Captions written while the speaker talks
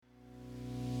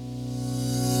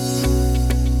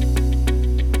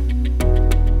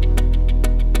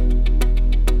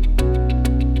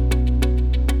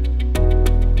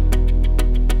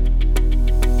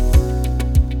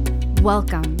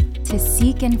Welcome to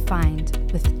Seek and Find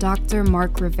with Dr.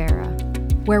 Mark Rivera,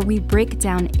 where we break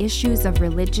down issues of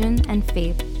religion and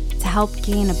faith to help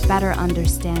gain a better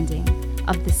understanding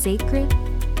of the sacred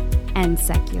and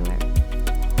secular.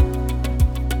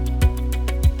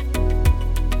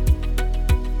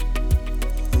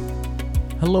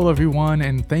 Hello, everyone,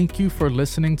 and thank you for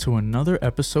listening to another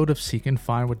episode of Seek and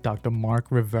Find with Dr. Mark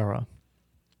Rivera.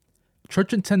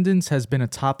 Church attendance has been a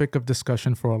topic of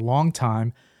discussion for a long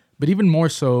time, but even more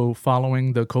so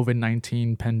following the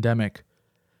COVID-19 pandemic.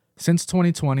 Since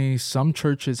 2020, some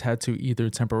churches had to either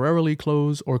temporarily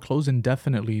close or close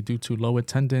indefinitely due to low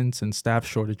attendance and staff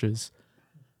shortages.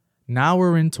 Now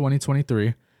we're in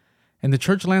 2023, and the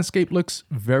church landscape looks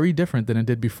very different than it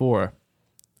did before.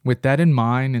 With that in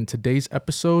mind, in today's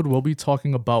episode, we'll be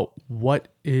talking about what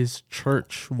is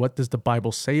church? What does the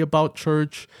Bible say about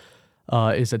church?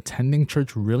 Is attending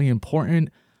church really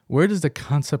important? Where does the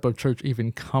concept of church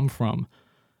even come from?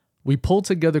 We pulled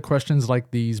together questions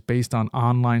like these based on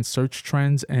online search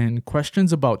trends, and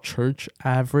questions about church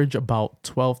average about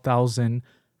 12,000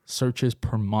 searches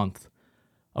per month.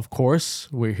 Of course,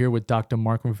 we're here with Dr.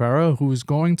 Mark Rivera, who is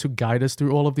going to guide us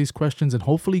through all of these questions and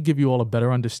hopefully give you all a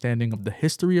better understanding of the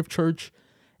history of church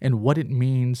and what it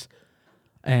means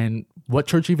and what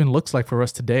church even looks like for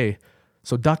us today.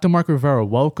 So Dr. Mark Rivera,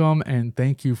 welcome, and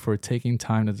thank you for taking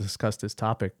time to discuss this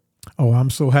topic. Oh, I'm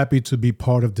so happy to be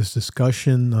part of this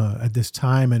discussion at this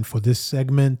time and for this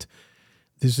segment.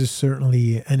 This is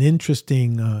certainly an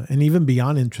interesting and even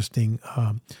beyond interesting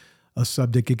a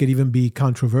subject. It could even be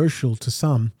controversial to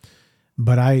some,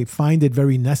 but I find it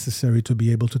very necessary to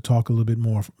be able to talk a little bit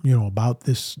more, about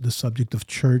the subject of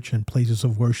church and places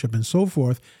of worship and so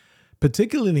forth,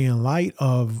 particularly in light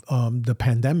of the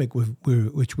pandemic,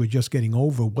 which we're just getting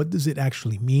over. What does it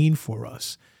actually mean for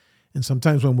us? And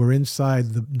sometimes when we're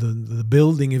inside the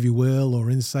building, if you will, or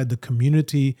inside the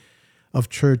community of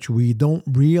church, we don't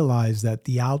realize that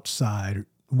the outside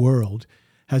world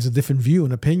has a different view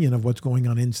and opinion of what's going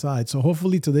on inside. So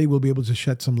hopefully today we'll be able to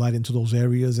shed some light into those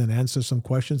areas and answer some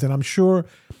questions. And I'm sure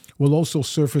we'll also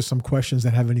surface some questions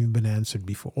that haven't even been answered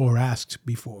before or asked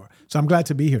before. So I'm glad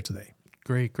to be here today.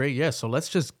 Great. Yeah, so let's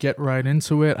just get right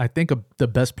into it. I think the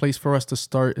best place for us to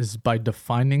start is by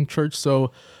defining church.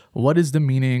 So what is the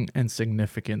meaning and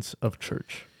significance of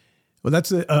church? Well,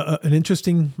 that's an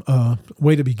interesting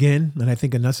way to begin, and I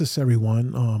think a necessary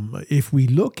one. If we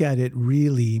look at it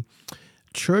really,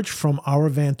 church from our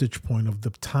vantage point of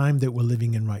the time that we're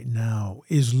living in right now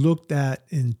is looked at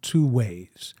in two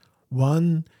ways.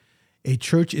 One, a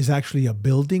church is actually a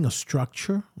building, a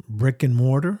structure, brick and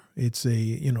mortar. It's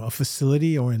a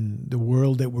facility, or in the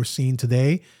world that we're seeing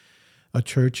today, a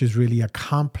church is really a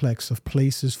complex of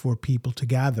places for people to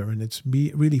gather, and it's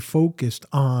really focused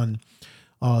on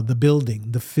the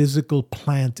building, the physical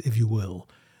plant, if you will.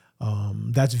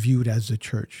 That's viewed as the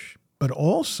church. But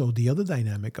also the other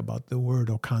dynamic about the word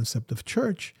or concept of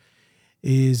church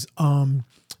is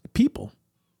people.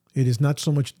 It is not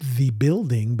so much the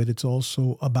building, but it's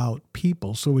also about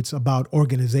people. So it's about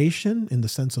organization in the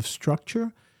sense of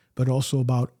structure, but also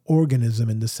about organism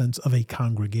in the sense of a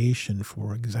congregation,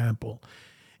 for example.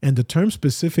 And the term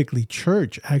specifically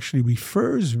church actually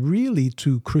refers really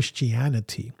to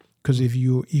Christianity, because if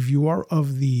you are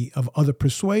of other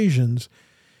persuasions,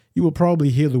 you will probably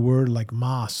hear the word like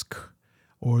mosque,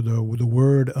 or the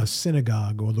word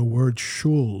synagogue, or the word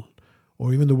shul,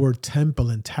 or even the word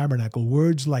temple and tabernacle,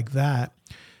 words like that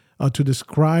to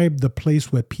describe the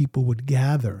place where people would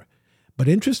gather. But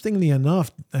interestingly enough,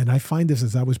 and I find this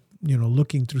as I was,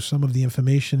 looking through some of the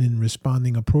information and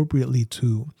responding appropriately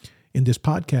to in this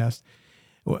podcast,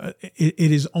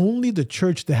 it is only the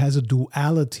church that has a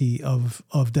duality of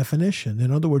definition.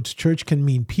 In other words, church can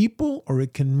mean people or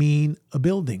it can mean a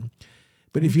building.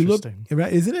 But if you look,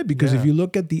 right, isn't it? Because if you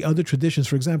look at the other traditions,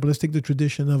 for example, let's take the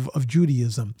tradition of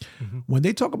Judaism. Mm-hmm. When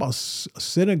they talk about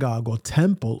synagogue or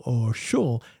temple or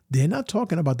shul, they're not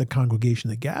talking about the congregation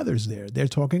that gathers there. They're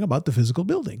talking about the physical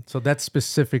building. So that's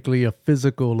specifically a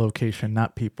physical location,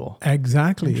 not people.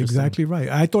 Exactly right.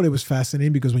 I thought it was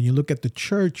fascinating because when you look at the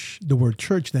church, the word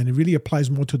church, then it really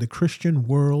applies more to the Christian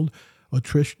world or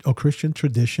Christian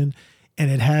tradition. And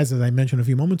it has, as I mentioned a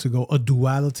few moments ago, a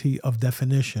duality of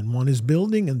definition. One is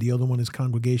building and the other one is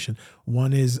congregation.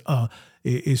 One is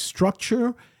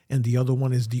structure and the other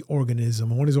one is the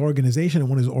organism. One is organization and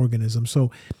one is organism. So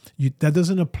that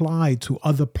doesn't apply to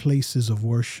other places of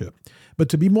worship. But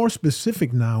to be more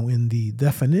specific now in the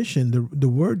definition, the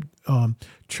word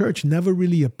church never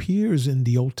really appears in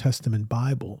the Old Testament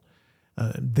Bible.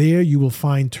 There you will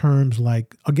find terms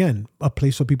like, again, a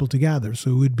place for people to gather.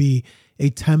 So it would be a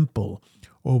temple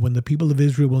Or when the people of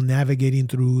Israel were navigating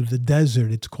through the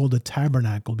desert, it's called a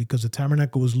tabernacle, because the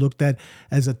tabernacle was looked at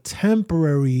as a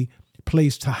temporary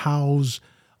place to house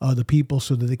the people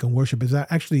so that they can worship. It's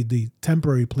actually the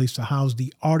temporary place to house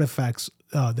the artifacts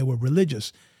that were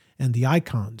religious and the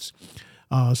icons.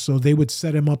 So they would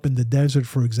set them up in the desert,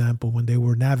 for example, when they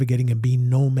were navigating and being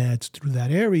nomads through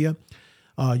that area.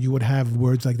 You would have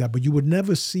words like that, but you would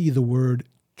never see the word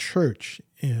church,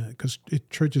 because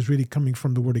church is really coming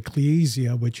from the word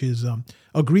ecclesia, which is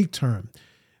a Greek term,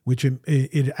 which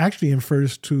it actually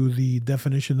refers to the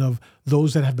definition of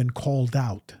those that have been called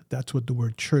out. That's what the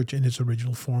word church in its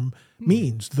original form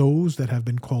means, those that have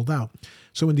been called out.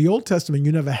 So in the Old Testament,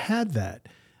 you never had that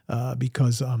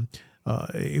because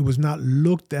it was not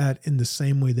looked at in the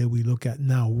same way that we look at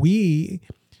now. We,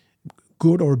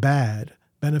 good or bad,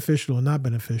 beneficial or not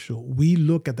beneficial, we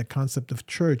look at the concept of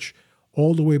church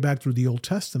all the way back through the Old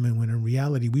Testament, when in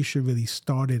reality we should really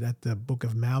start it at the book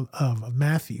of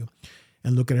Matthew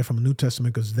and look at it from the New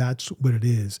Testament, because that's what it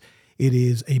is. It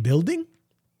is a building,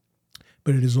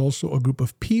 but it is also a group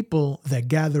of people that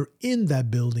gather in that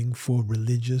building for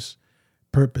religious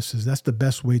purposes. That's the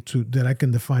best way that I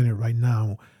can define it right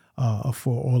now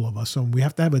for all of us. So we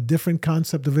have to have a different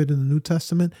concept of it in the New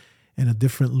Testament and a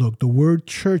different look. The word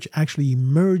church actually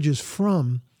emerges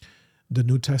from the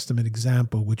New Testament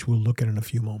example, which we'll look at in a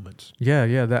few moments.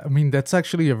 Yeah. That's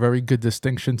actually a very good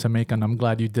distinction to make, and I'm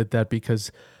glad you did that,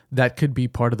 because that could be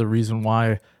part of the reason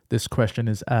why this question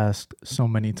is asked so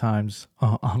many times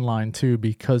online too,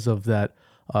 because of that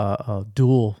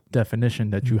dual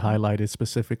definition that you highlighted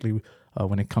specifically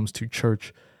when it comes to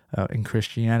church in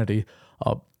Christianity.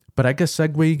 But I guess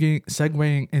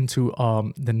segueing into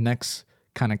the next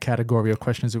kind of category of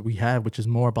questions that we have, which is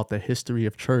more about the history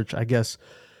of church, I guess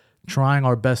trying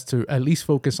our best to at least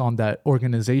focus on that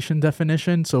organization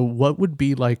definition. So what would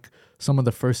be like some of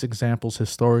the first examples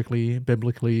historically,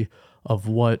 biblically, of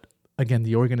what, again,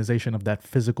 the organization of that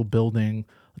physical building,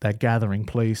 that gathering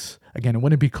place? Again, it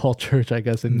wouldn't be called church, I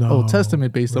guess, in the Old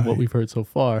Testament based on what we've heard so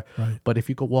far. Right. But if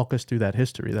you could walk us through that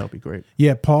history, that would be great.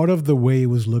 Yeah, part of the way it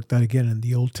was looked at, again, in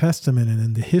the Old Testament and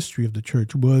in the history of the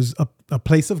church was a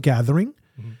place of gathering.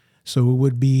 Mm-hmm. So it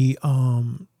would be...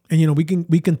 and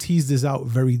we can tease this out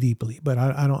very deeply, but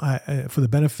I for the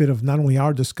benefit of not only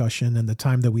our discussion and the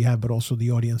time that we have, but also the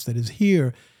audience that is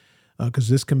here, because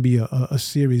this can be a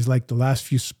series like the last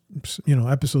few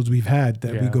episodes we've had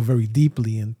that we go very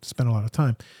deeply and spend a lot of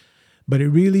time. But it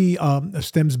really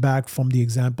stems back from the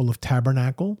example of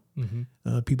tabernacle.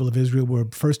 Mm-hmm. People of Israel were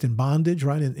first in bondage,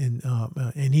 right,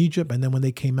 in Egypt, and then when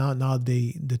they came out, now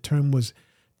the term was,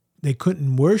 they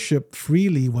couldn't worship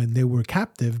freely when they were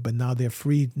captive, but now they're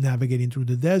free navigating through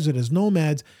the desert as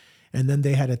nomads. And then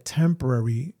they had a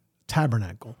temporary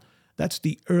tabernacle. That's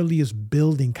the earliest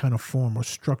building kind of form or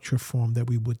structure form that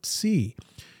we would see.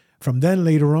 From then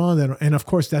later on, and of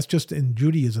course, that's just in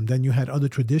Judaism. Then you had other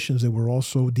traditions that were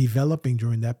also developing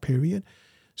during that period.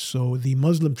 So the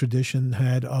Muslim tradition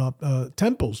had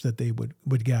temples that they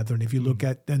would gather. And if you look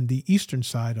at then the eastern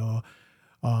side,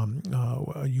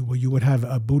 you would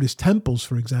have Buddhist temples,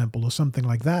 for example, or something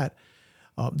like that.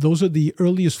 Those are the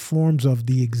earliest forms of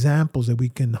the examples that we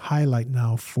can highlight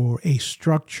now for a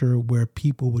structure where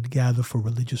people would gather for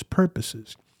religious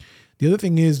purposes. The other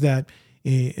thing is that,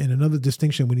 and another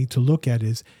distinction we need to look at,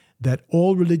 is that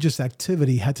all religious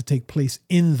activity had to take place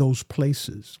in those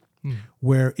places.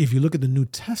 Where if you look at the New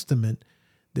Testament,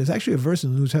 there's actually a verse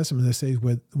in the New Testament that says,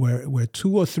 where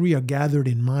two or three are gathered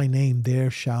in my name,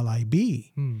 there shall I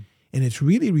be. And it's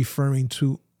really referring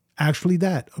to actually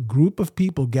that, a group of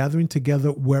people gathering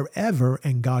together wherever,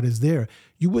 and God is there.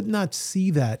 You would not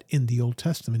see that in the Old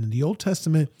Testament. In the Old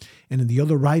Testament and in the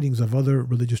other writings of other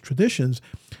religious traditions,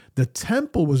 the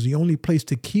temple was the only place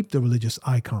to keep the religious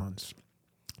icons.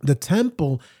 The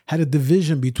temple had a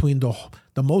division between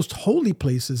the most holy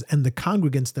places and the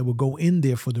congregants that would go in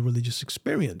there for the religious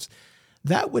experience.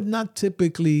 That would not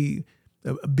typically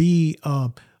be,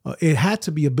 it had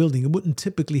to be a building. It wouldn't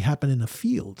typically happen in a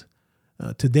field.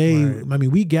 Today,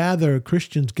 right.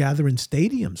 Christians gather in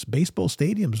stadiums, baseball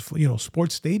stadiums,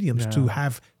 sports stadiums to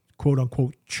have quote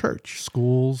unquote church.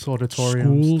 Schools,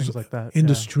 auditoriums, things like that. In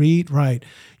the street, right.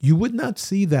 You would not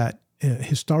see that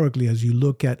historically as you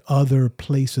look at other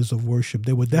places of worship.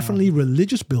 There were definitely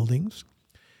religious buildings.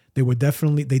 They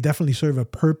definitely serve a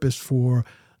purpose for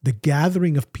the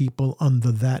gathering of people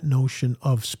under that notion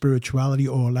of spirituality,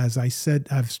 or as I said,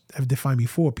 I've defined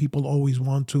before, people always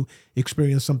want to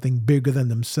experience something bigger than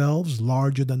themselves,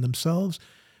 larger than themselves.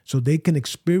 So they can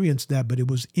experience that, but it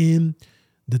was in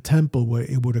the temple where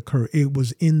it would occur. It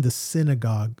was in the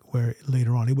synagogue where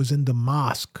later on, it was in the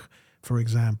mosque for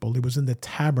example. It was in the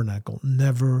tabernacle,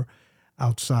 never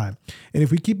outside. And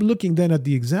if we keep looking then at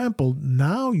the example,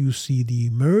 now you see the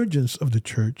emergence of the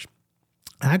church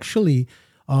actually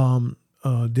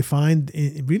defined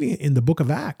really in the book of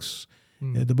Acts.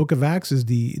 The book of Acts is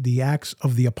the Acts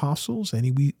of the Apostles,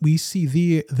 and we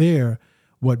see there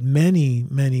what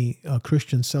many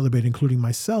Christians celebrate, including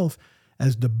myself,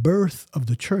 as the birth of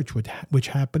the church, which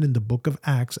happened in the book of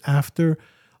Acts after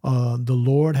the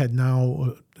Lord had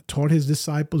now taught his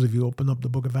disciples. If you open up the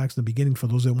book of Acts in the beginning, for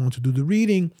those that want to do the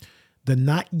reading, the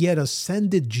not yet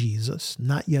ascended Jesus,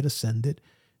 not yet ascended,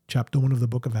 chapter 1 of the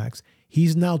book of Acts,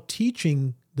 he's now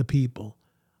teaching the people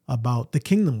about the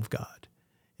kingdom of God.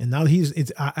 And now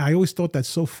I always thought that's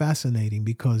so fascinating,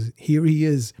 because here he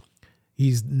is,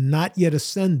 he's not yet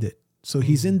ascended. So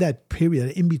he's in that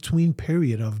period, in between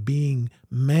period of being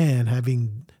man,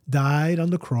 having died on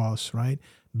the cross, right?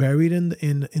 Buried in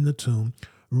the tomb,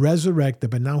 resurrected,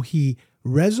 but now he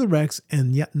resurrects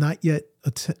and yet not yet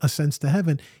ascends to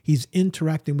heaven. He's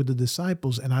interacting with the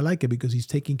disciples, and I like it because he's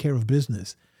taking care of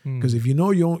business. Because if you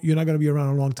know you're not going to be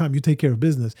around a long time, you take care of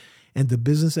business. And the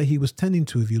business that he was tending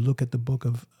to, if you look at the book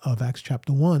of Acts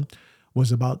chapter 1,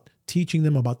 was about teaching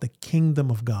them about the kingdom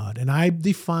of God. And I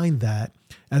define that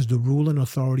as the rule and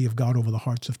authority of God over the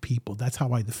hearts of people. That's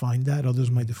how I define that. Others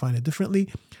might define it differently.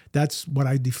 That's what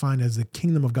I define as the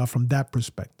kingdom of God from that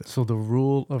perspective. So the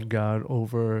rule of God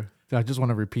over, I just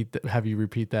want to have you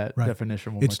repeat that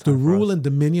definition one more time. It's the rule and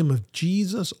dominion of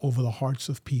Jesus over the hearts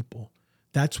of people.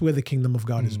 That's where the kingdom of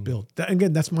God is built.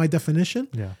 Again, that's my definition.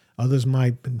 Yeah. Others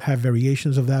might have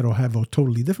variations of that or have a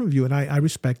totally different view, and I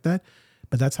respect that.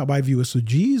 But that's how I view it. So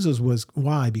Jesus was,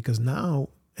 why? Because now,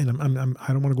 and I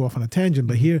don't want to go off on a tangent,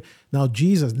 but here, now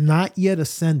Jesus, not yet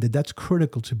ascended. That's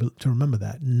critical to remember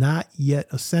that. Not yet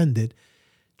ascended.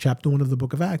 Chapter 1 of the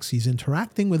book of Acts, he's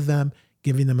interacting with them,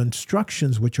 giving them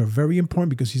instructions, which are very important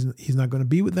because he's not going to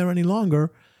be with them any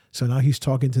longer. So now he's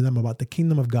talking to them about the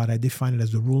kingdom of God. I define it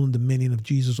as the rule and dominion of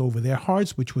Jesus over their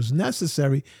hearts, which was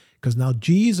necessary because now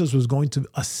Jesus was going to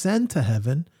ascend to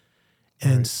heaven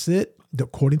and sit,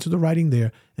 according to the writing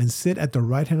there, and sit at the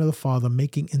right hand of the Father,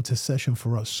 making intercession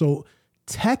for us. So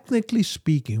technically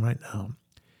speaking right now,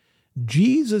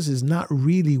 Jesus is not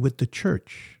really with the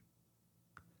church.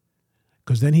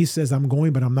 Because then he says, I'm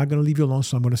going, but I'm not going to leave you alone,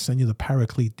 so I'm going to send you the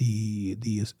Paraclete,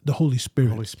 the Holy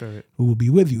Spirit, who will be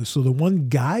with you. So the one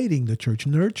guiding the church,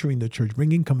 nurturing the church,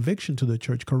 bringing conviction to the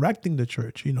church, correcting the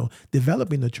church,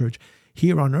 developing the church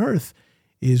here on earth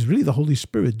is really the Holy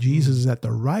Spirit. Jesus is at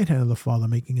the right hand of the Father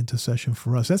making intercession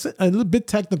for us. That's a little bit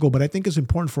technical, but I think it's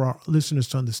important for our listeners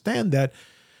to understand that.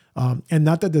 And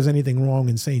not that there's anything wrong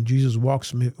in saying Jesus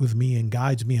walks with me and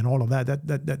guides me and all of that.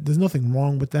 That there's nothing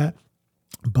wrong with that.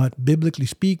 But biblically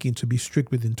speaking, to be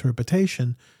strict with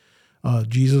interpretation,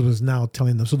 Jesus was now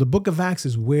telling them. So the book of Acts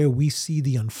is where we see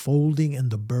the unfolding and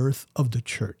the birth of the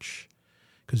church,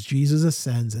 because Jesus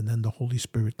ascends and then the Holy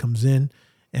Spirit comes in,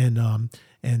 and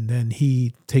then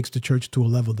he takes the church to a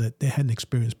level that they hadn't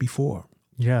experienced before.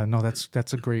 Yeah, no,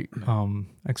 that's a great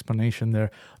explanation there.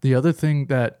 The other thing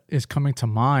that is coming to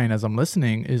mind as I'm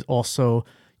listening is also,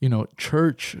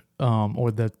 church or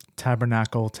the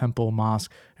tabernacle, temple,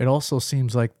 mosque. It also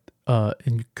seems like,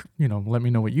 and let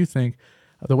me know what you think.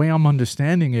 The way I'm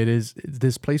understanding it is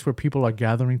this place where people are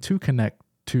gathering to connect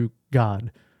to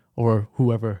God or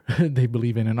whoever they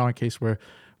believe in. In our case, we're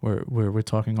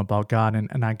talking about God,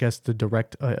 and I guess the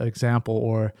direct example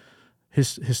or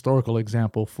historical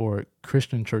example for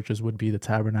Christian churches would be the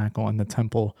tabernacle and the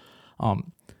temple.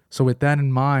 So with that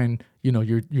in mind,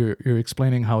 you're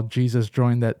explaining how Jesus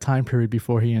during that time period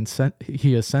before he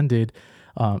ascended,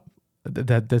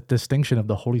 that distinction of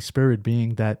the Holy Spirit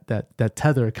being that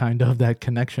tether, kind of that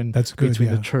connection between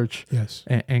the church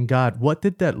and God. What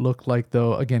did that look like,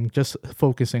 though? Again, just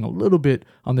focusing a little bit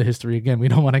on the history. Again, we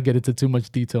don't want to get into too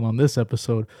much detail on this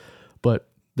episode, but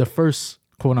the first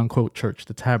quote unquote church,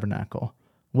 the tabernacle,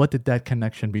 what did that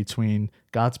connection between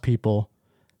God's people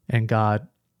and God,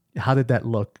 how did that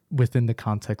look within the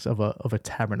context of a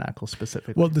tabernacle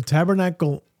specifically? Well, the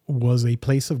tabernacle was a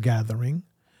place of gathering,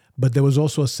 but there was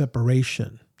also a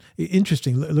separation.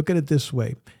 Interesting. Look at it this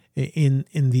way. In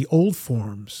the old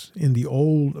forms, in the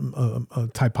old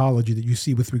typology that you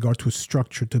see with regard to a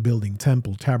structure to building,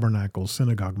 temple, tabernacle,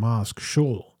 synagogue, mosque,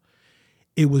 shul,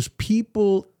 it was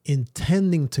people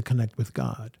intending to connect with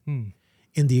God.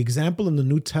 In the example in the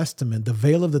New Testament, the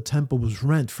veil of the temple was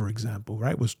rent, for example,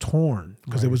 right? Was torn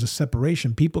because there was a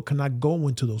separation. People cannot go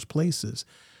into those places.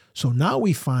 So now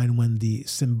we find when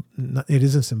it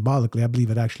isn't symbolically, I believe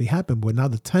it actually happened, but now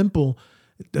the temple,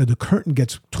 the curtain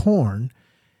gets torn.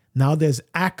 Now there's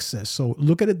access. So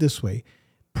look at it this way.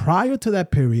 prior to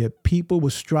that period, people were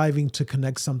striving to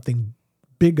connect something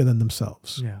bigger than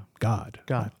themselves. Yeah. God.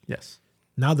 Yes.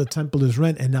 Now the temple is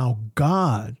rent, and now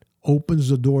God opens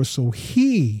the door, so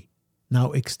he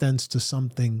now extends to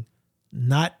something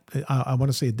not, I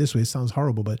want to say it this way, it sounds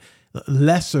horrible, but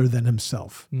lesser than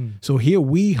himself. So here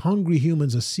we hungry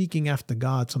humans are seeking after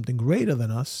God, something greater than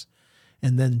us.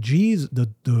 And then Jesus,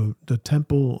 the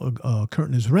temple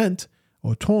curtain is rent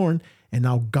or torn, and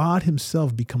now God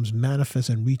himself becomes manifest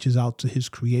and reaches out to his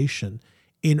creation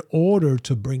in order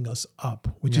to bring us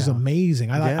up, which is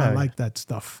amazing. I like that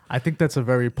stuff. I think that's a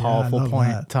very powerful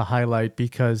point to highlight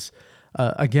because,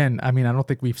 again, I mean, I don't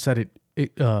think we've said it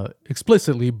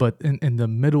explicitly, but in the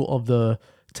middle of the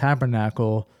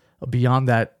tabernacle, beyond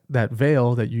that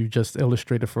veil that you just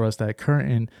illustrated for us, that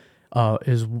curtain,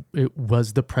 it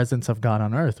was the presence of God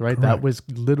on earth, right? Correct. That was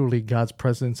literally God's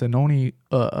presence, and only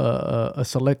a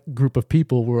select group of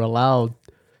people were allowed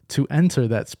to enter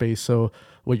that space. So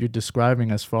what you're describing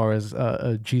as far as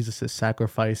Jesus'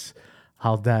 sacrifice,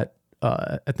 how that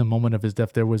at the moment of his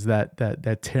death there was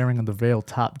that tearing of the veil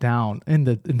top down in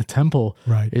the temple,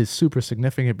 Right. is super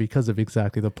significant because of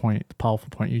exactly the powerful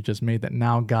point you just made, that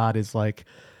now God is like,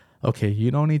 okay,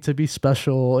 you don't need to be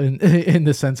special in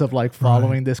the sense of like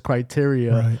following this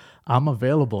criteria. Right. I'm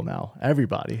available now,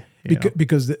 everybody.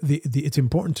 Because it's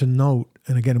important to note,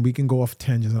 and again, we can go off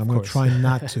tangents, and I'm going to try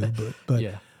not to,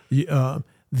 but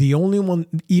the only one,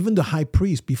 even the high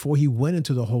priest, before he went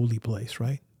into the holy place,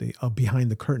 right,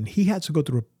 behind the curtain, he had to go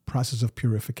through a process of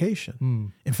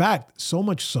purification. In fact, so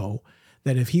much so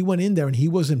that if he went in there and he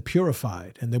wasn't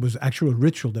purified, and there was actual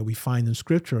ritual that we find in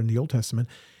Scripture in the Old Testament,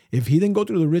 if he didn't go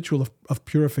through the ritual of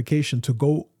purification to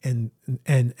go and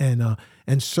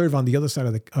serve on the other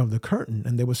side of the curtain,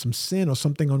 and there was some sin or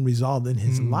something unresolved in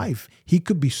his life, he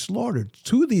could be slaughtered,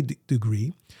 to the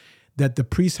degree that the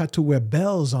priests had to wear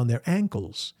bells on their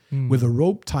ankles with a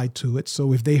rope tied to it.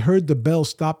 So if they heard the bell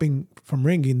stopping from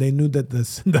ringing, they knew that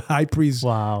the high priest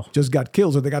just got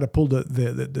killed. So they got to pull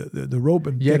the rope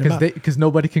and get him out. Because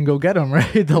nobody can go get him,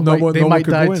 right? They might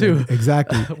die too.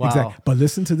 Exactly. Exactly. But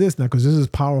listen to this now, because this is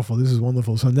powerful. This is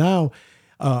wonderful. So now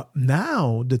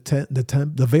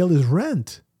the veil is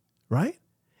rent, right?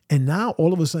 And now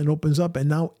all of a sudden it opens up, and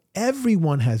now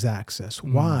everyone has access.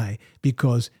 Why?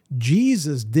 Because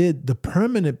Jesus did the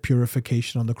permanent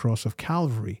purification on the cross of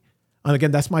Calvary. And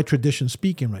again, that's my tradition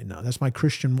speaking right now. That's my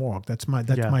Christian walk. That's my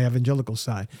evangelical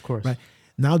side. Of course. Right?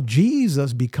 Now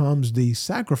Jesus becomes the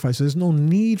sacrifice. There's no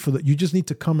need for that. You just need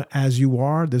to come as you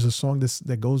are. There's a song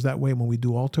that goes that way when we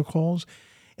do altar calls.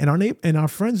 And our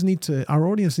friends our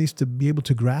audience needs to be able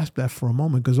to grasp that for a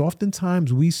moment, because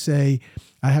oftentimes we say,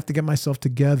 I have to get myself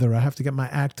together. I have to get my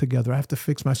act together. I have to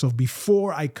fix myself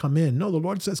before I come in. No, the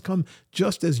Lord says, come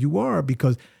just as you are,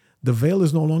 because the veil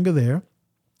is no longer there.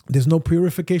 There's no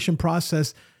purification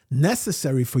process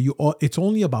necessary for you. It's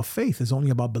only about faith. It's only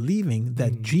about believing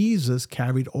that Jesus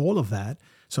carried all of that.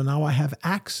 So now I have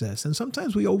access. And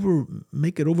sometimes we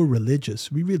make it over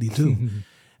religious. We really do,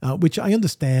 which I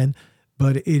understand.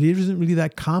 But it isn't really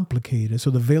that complicated. So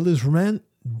the veil is rent.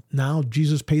 Now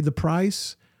Jesus paid the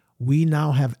price. We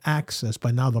now have access.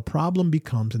 But now the problem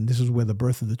becomes, and this is where the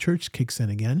birth of the church kicks in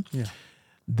again,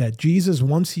 that Jesus,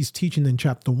 once he's teaching in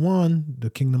chapter 1, the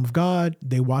kingdom of God,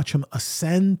 they watch him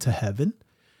ascend to heaven.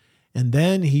 And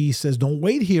then he says, don't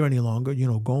wait here any longer.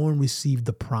 Go and receive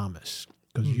the promise.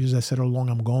 Because Jesus has said all along,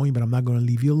 I'm going, but I'm not going to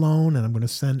leave you alone. And I'm going to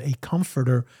send a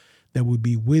comforter that will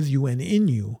be with you and in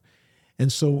you.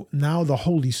 And so now the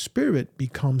Holy Spirit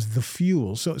becomes the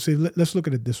fuel. So let's look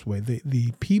at it this way.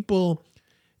 The people,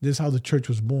 this is how the church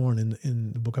was born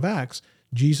in the book of Acts.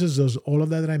 Jesus does all of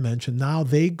that I mentioned. Now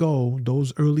they go,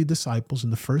 those early disciples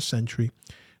in the first century,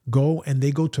 go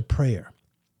to prayer.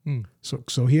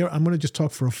 So here, I'm going to just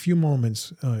talk for a few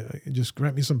moments. Just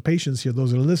grant me some patience here,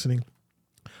 those that are listening,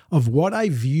 of what I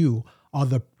view are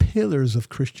the pillars of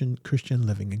Christian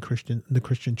living and the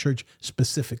Christian church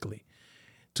specifically,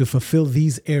 to fulfill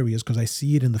these areas, because I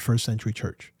see it in the first century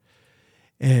church.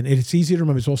 And it's easy to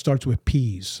remember. It all starts with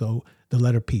P's, so the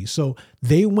letter P. So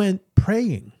they went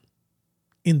praying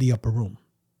in the upper room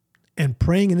and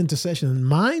praying in intercession. And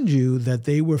mind you that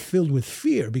they were filled with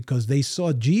fear because they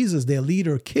saw Jesus, their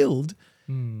leader, killed.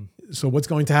 So what's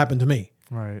going to happen to me?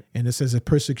 Right. And it says that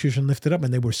persecution lifted up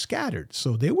and they were scattered.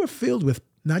 So they were filled with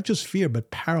not just fear,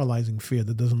 but paralyzing fear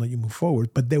that doesn't let you move forward.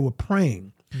 But they were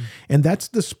praying. And that's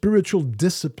the spiritual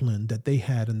discipline that they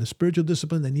had, and the spiritual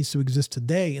discipline that needs to exist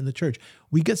today in the church.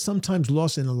 We get sometimes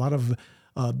lost in a lot of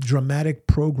dramatic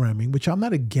programming, which I'm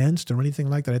not against or anything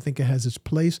like that. I think it has its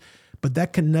place, but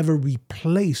that can never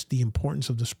replace the importance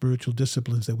of the spiritual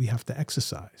disciplines that we have to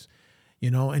exercise.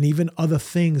 and even other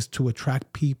things to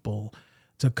attract people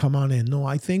to come on in. No,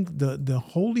 I think the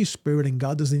Holy Spirit and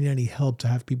God doesn't need any help to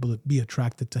have people be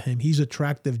attracted to him. He's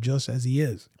attractive just as he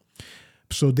is.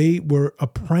 So they were a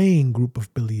praying group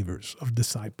of believers, of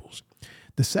disciples.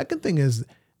 The second thing is,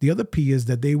 the other P is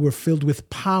that they were filled with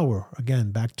power.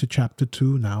 Again, back to chapter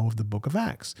 2 now of the book of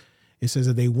Acts. It says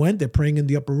that they're praying in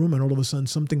the upper room, and all of a sudden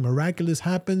something miraculous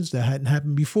happens that hadn't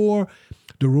happened before.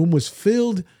 The room was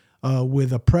filled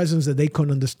with a presence that they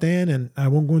couldn't understand. And I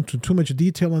won't go into too much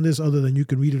detail on this other than you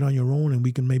can read it on your own, and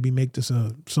we can maybe make this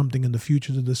something in the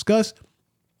future to discuss.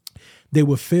 They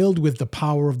were filled with the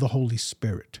power of the Holy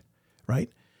Spirit, right?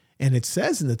 And it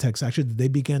says in the text, actually, that they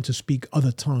began to speak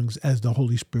other tongues as the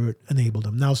Holy Spirit enabled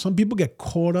them. Now, some people get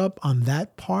caught up on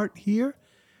that part here.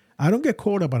 I don't get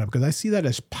caught up on it because I see that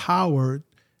as power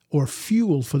or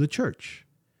fuel for the church.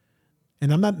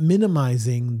 And I'm not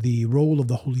minimizing the role of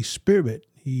the Holy Spirit.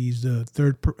 He's the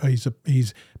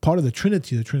he's part of the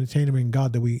Trinity, the Trinitarian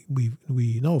God that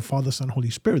we know, Father, Son, Holy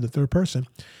Spirit, the third person.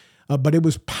 But it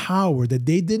was power that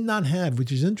they did not have,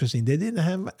 which is interesting. They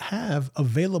didn't have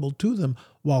available to them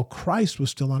while Christ was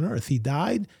still on earth. He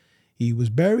died, he was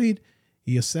buried,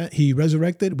 he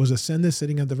resurrected, was ascended,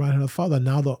 sitting at the right hand of the Father.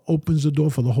 Now that opens the door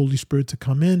for the Holy Spirit to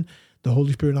come in. The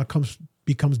Holy Spirit now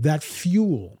becomes that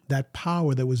fuel, that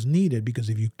power that was needed. Because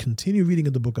if you continue reading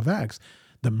in the book of Acts,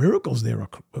 the miracles there are,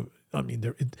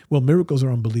 miracles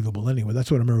are unbelievable anyway.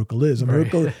 That's what a miracle is. A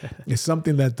miracle is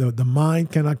something that the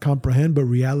mind cannot comprehend, but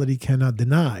reality cannot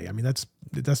deny. I mean, that's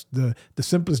the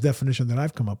simplest definition that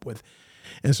I've come up with.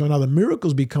 And so now the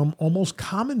miracles become almost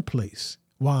commonplace.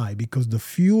 Why? Because the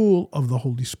fuel of the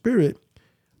Holy Spirit,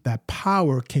 that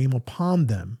power came upon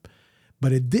them.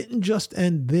 But it didn't just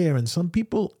end there. And some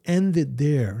people end it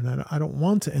there. And I don't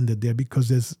want to end it there because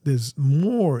there's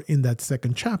more in that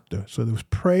second chapter. So there was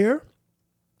prayer,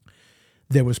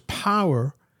 there was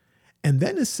power, and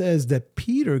then it says that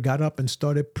Peter got up and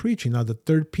started preaching. Now, the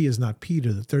third P is not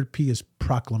Peter. The third P is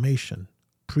proclamation,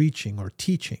 preaching or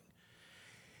teaching.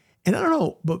 And I don't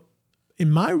know, but in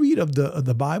my read of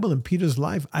the Bible and Peter's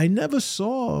life, I never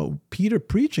saw Peter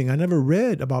preaching. I never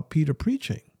read about Peter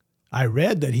preaching. I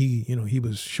read that he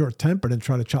was short-tempered and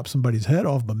tried to chop somebody's head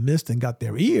off, but missed and got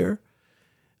their ear.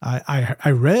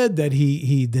 I read that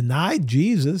he denied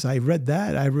Jesus. I read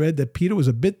that. I read that Peter was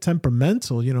a bit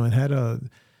temperamental, and had an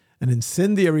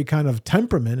incendiary kind of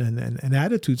temperament and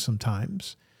attitude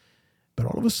sometimes. But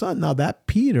all of a sudden, now that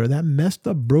Peter, that messed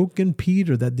up, broken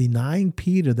Peter, that denying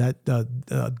Peter,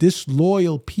 that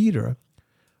disloyal Peter,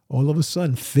 all of a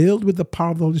sudden, filled with the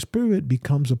power of the Holy Spirit,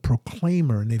 becomes a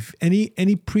proclaimer. And if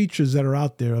any preachers that are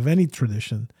out there of any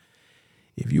tradition,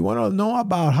 if you want to know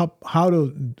about how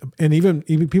to, and even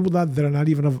people that are not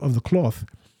even of the cloth,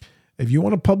 if you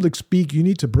want to public speak, you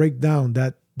need to break down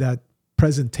that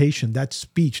presentation, that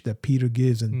speech that Peter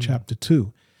gives in chapter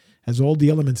 2, has all the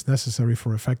elements necessary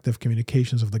for effective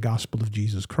communications of the gospel of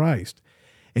Jesus Christ.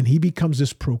 And he becomes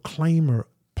this proclaimer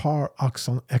par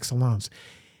excellence.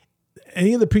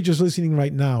 Any of the preachers listening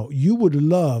right now, you would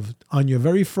love on your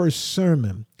very first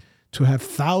sermon to have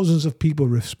thousands of people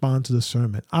respond to the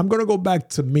sermon. I'm going to go back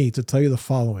to me to tell you the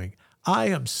following. I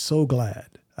am so glad.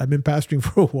 I've been pastoring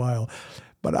for a while,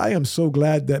 but I am so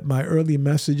glad that my early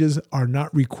messages are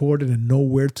not recorded and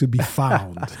nowhere to be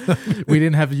found. We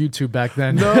didn't have YouTube back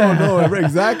then. No,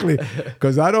 exactly.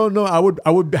 Because I don't know. I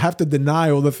would have to deny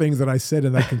all the things that I said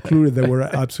and I concluded that were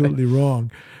absolutely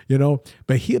wrong.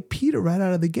 But here, Peter, right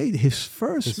out of the gate, his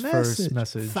first message,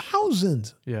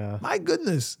 thousands. Yeah. My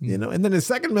goodness, And then the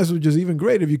second message is even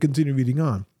great if you continue reading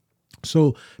on.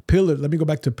 So let me go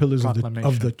back to pillars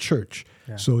of the church.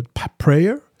 Yeah. So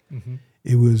prayer,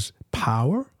 it was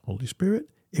power, Holy Spirit.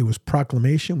 It was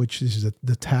proclamation, which is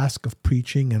the task of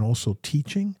preaching and also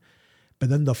teaching. But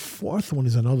then the fourth one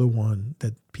is another one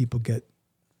that people get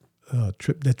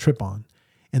trip on.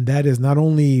 And that is not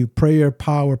only prayer,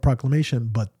 power, proclamation,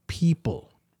 but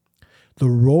people. The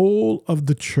role of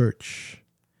the church,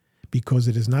 because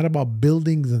it is not about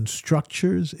buildings and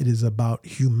structures, it is about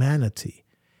humanity.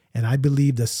 And I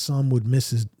believe that some would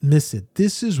miss it.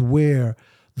 This is where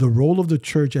the role of the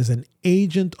church as an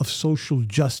agent of social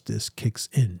justice kicks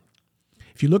in.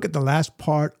 If you look at the last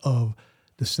part of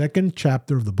the second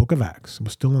chapter of the book of Acts, we're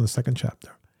still in the second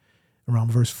chapter,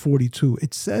 around verse 42,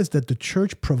 it says that the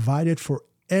church provided for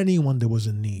anyone that was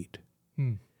in need.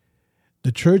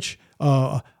 The church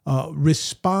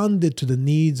responded to the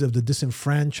needs of the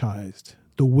disenfranchised,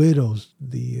 the widows,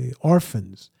 the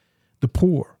orphans, the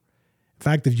poor. In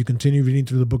fact, if you continue reading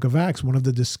through the book of Acts, one of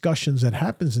the discussions that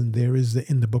happens in there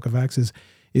in the book of Acts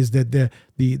is that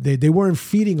they weren't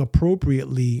feeding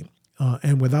appropriately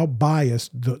and without bias,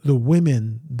 the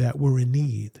women that were in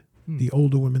need, the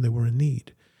older women that were in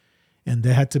need, and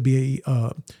that had to be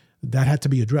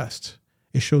addressed.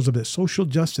 It shows up that social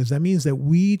justice. That means that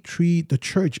we treat the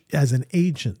church as an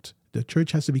agent. The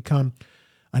church has to become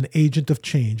an agent of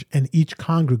change, and each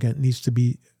congregant needs to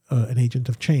be an agent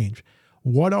of change.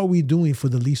 What are we doing for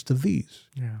the least of these?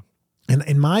 Yeah. And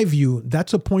in my view,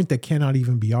 that's a point that cannot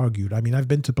even be argued. I mean, I've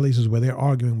been to places where they're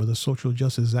arguing whether social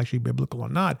justice is actually biblical or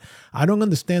not. I don't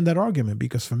understand that argument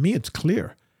because for me, it's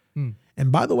clear.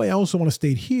 And by the way, I also want to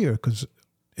state here,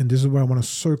 and this is where I want to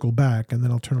circle back, and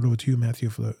then I'll turn it over to you, Matthew,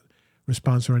 for the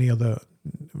response or any other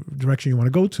direction you want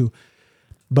to go to.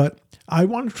 But I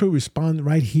wanted to respond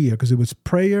right here because it was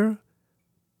prayer,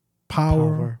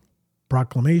 power,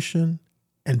 proclamation,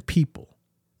 and people.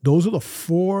 Those are the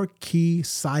four key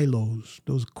silos,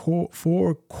 those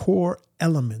four core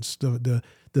elements, the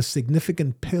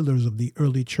significant pillars of the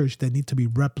early church that need to be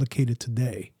replicated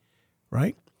today,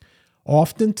 right?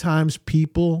 Oftentimes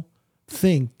people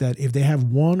think that if they have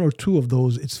one or two of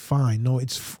those, it's fine. No,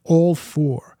 it's all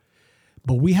four.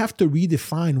 But we have to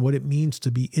redefine what it means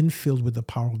to be infilled with the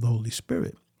power of the Holy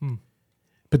Spirit.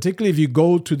 Particularly if you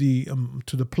go to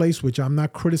the place, which I'm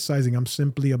not criticizing, I'm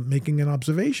simply making an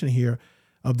observation here,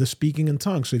 of the speaking in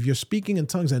tongues. So if you're speaking in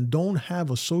tongues and don't have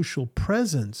a social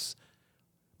presence,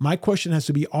 my question has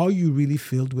to be, are you really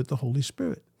filled with the Holy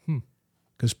Spirit?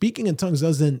 Because speaking in tongues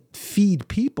doesn't feed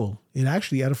people. It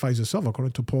actually edifies itself,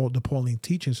 according to the Pauline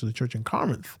teachings to the church in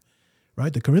Corinth,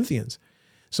 right? The Corinthians.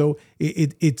 So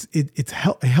it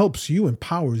helps you,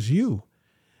 empowers you,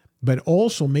 but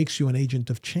also makes you an agent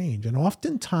of change. And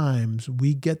oftentimes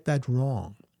we get that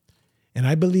wrong. And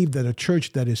I believe that a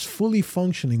church that is fully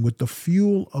functioning with the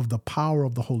fuel of the power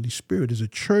of the Holy Spirit is a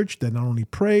church that not only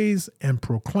prays and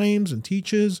proclaims and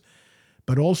teaches,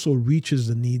 but also reaches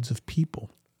the needs of people.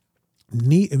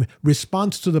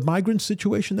 Response to the migrant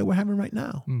situation that we're having right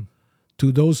now,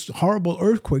 to those horrible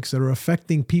earthquakes that are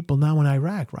affecting people now in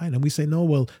Iraq, right? And we say,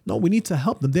 no, we need to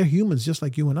help them. They're humans just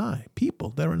like you and I, people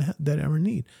that are in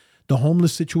need. The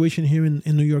homeless situation here in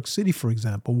New York City, for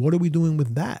example, what are we doing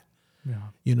with that? Yeah.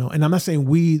 You know, and I'm not saying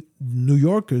we New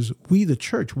Yorkers, we the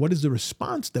church, what is the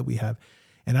response that we have?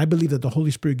 And I believe that the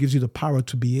Holy Spirit gives you the power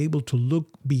to be able to look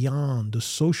beyond the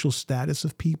social status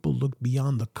of people, look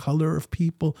beyond the color of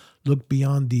people, look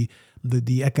beyond the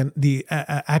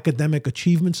academic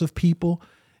achievements of people,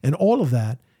 and all of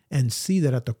that, and see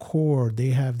that at the core they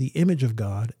have the image of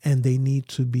God, and they need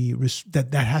to be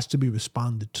that has to be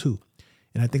responded to.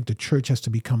 And I think the church has to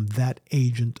become that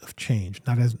agent of change,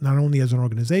 not only as an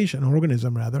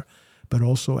organism, but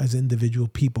also as individual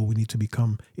people. We need to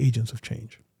become agents of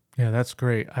change. Yeah, that's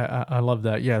great. I love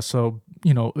that. Yeah, so,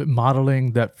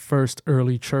 modeling that first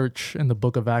early church in the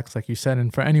book of Acts, like you said,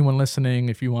 and for anyone listening,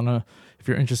 if you're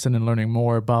interested in learning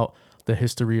more about the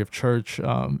history of church,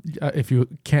 if you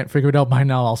can't figure it out by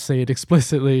now, I'll say it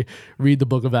explicitly, read the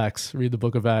book of Acts,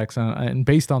 and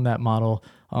based on that model,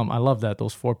 I love that,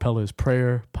 those four pillars: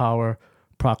 prayer, power,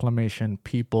 proclamation,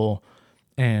 people.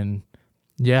 And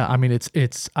yeah, I mean,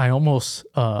 it's I almost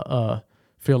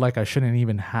feel like I shouldn't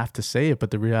even have to say it,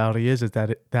 but the reality is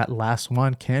that that last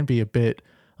one can be a bit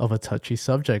of a touchy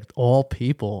subject. All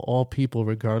people,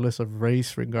 regardless of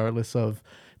race, regardless of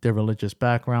their religious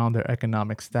background, their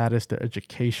economic status, their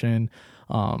education,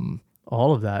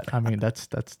 all of that. I mean, that's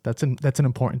an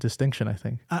important distinction, I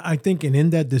think. I think, and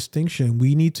in that distinction,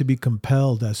 we need to be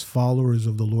compelled as followers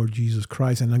of the Lord Jesus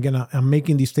Christ. And again, I'm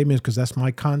making these statements because that's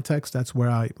my context. That's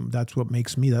what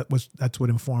makes me. That's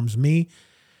what informs me.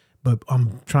 But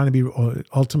I'm trying to be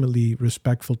ultimately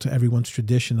respectful to everyone's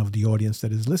tradition of the audience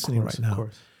that is listening right now. Of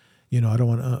course. I don't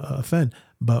want to offend,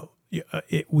 but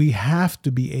we have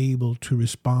to be able to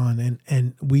respond,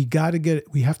 and we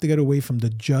have to get away from the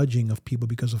judging of people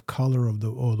because of color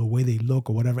or the way they look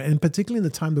or whatever. And particularly in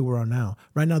the time that we're on now.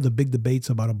 Right now, the big debates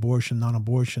about abortion,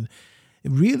 non-abortion,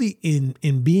 really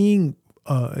in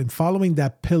following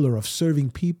that pillar of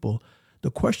serving people, the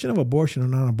question of abortion or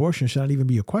non-abortion should not even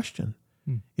be a question.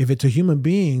 If it's a human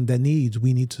being that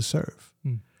we need to serve.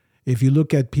 If you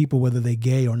look at people, whether they're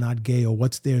gay or not gay, or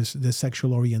what's their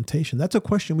sexual orientation, that's a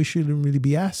question we shouldn't really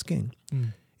be asking.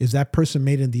 Is that person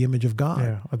made in the image of God?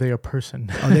 Yeah. Are they a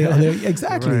person? Are they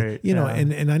exactly? Right,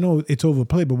 and I know it's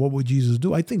overplayed, but what would Jesus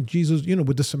do? I think Jesus,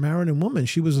 with the Samaritan woman,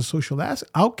 she was a social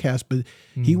outcast, but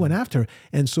he went after her.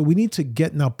 And so we need to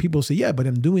get, now people say, yeah, but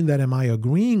I'm doing that. Am I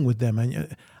agreeing with them?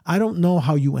 And I don't know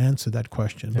how you answer that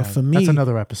question. But for me, that's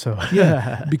another episode.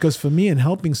 Yeah, because for me, in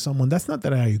helping someone, that's not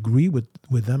that I agree with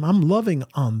them. I'm loving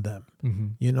on them.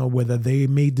 Whether they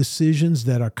made decisions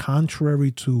that are contrary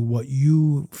to what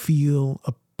you feel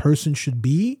a person should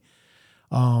be,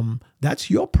 That's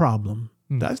your problem.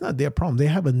 That's not their problem. They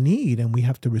have a need, and we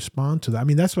have to respond to that. I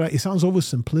mean, that's what it sounds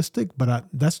oversimplistic, but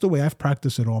that's the way I've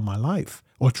practiced it all my life,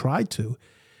 or tried to.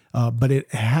 But it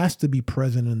has to be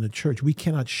present in the church. We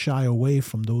cannot shy away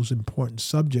from those important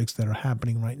subjects that are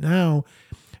happening right now,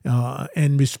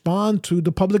 and respond to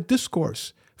the public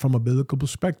discourse from a biblical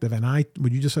perspective. And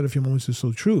what you just said a few moments is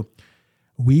so true.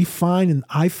 I find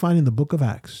in the book of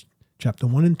Acts, chapter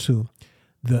 1 and 2,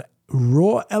 the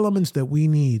raw elements that we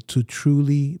need to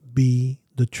truly be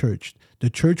the church. The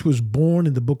church was born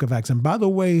in the book of Acts. And by the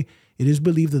way, it is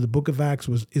believed that the book of Acts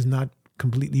is not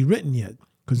completely written yet,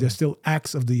 because there's still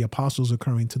Acts of the Apostles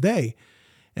occurring today.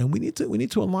 And we need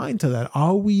to align to that.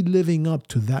 Are we living up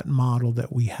to that model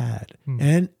that we had?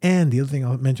 And the other thing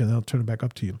I'll mention, and I'll turn it back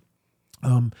up to you,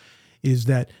 is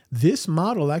that this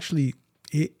model actually,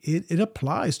 it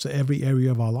applies to every area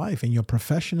of our life, and your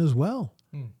profession as well.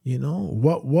 You know,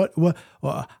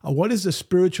 what is the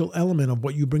spiritual element of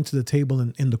what you bring to the table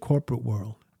in the corporate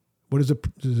world? What is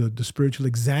the spiritual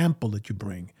example that you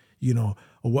bring? You know,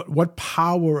 what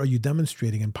power are you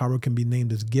demonstrating? And power can be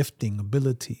named as gifting,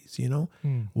 abilities. You know,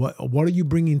 what are you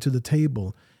bringing to the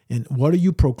table, and what are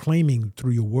you proclaiming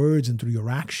through your words and through your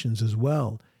actions as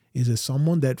well? Is it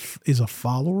someone that is a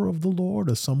follower of the Lord,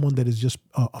 or someone that is just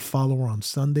a follower on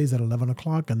Sundays at 11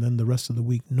 o'clock and then the rest of the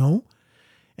week? No.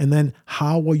 And then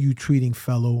how are you treating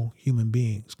fellow human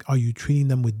beings? Are you treating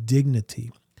them with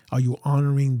dignity? Are you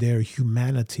honoring their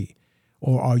humanity?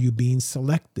 Or are you being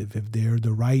selective? If they're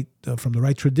from the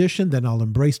right tradition, then I'll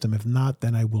embrace them. If not,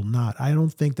 then I will not. I don't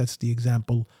think that's the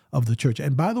example of the church.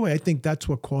 And by the way, I think that's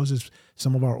what causes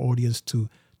some of our audience to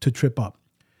trip up.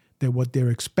 That what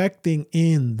they're expecting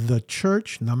in the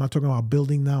church, and I'm not talking about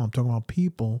building now, I'm talking about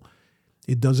people,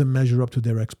 it doesn't measure up to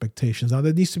their expectations. Now,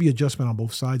 there needs to be adjustment on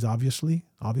both sides, obviously,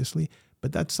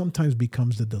 but that sometimes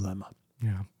becomes the dilemma.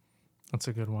 Yeah, that's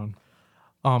a good one.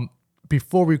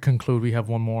 Before we conclude, we have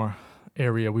one more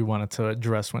area we wanted to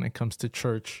address when it comes to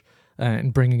church,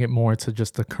 and bringing it more to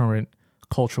just the current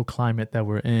cultural climate that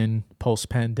we're in,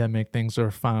 post-pandemic. Things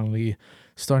are finally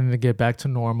starting to get back to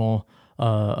normal.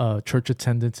 Church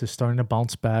attendance is starting to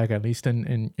bounce back, at least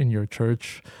in your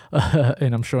church.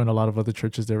 And I'm sure in a lot of other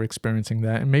churches, they're experiencing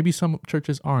that. And maybe some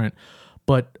churches aren't.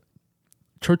 But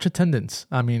church attendance,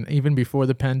 I mean, even before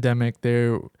the pandemic,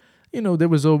 there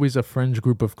was always a fringe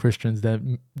group of Christians that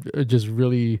just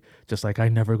really, just like, I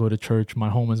never go to church. My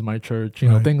home is my church,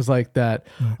 Right. things like that.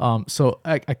 Right. So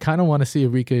I kind of want to see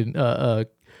if we could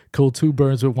kill two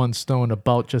birds with one stone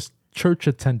about just church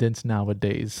attendance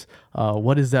nowadays.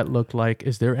 What does that look like?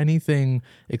 Is there anything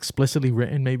explicitly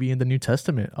written maybe in the New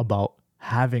Testament about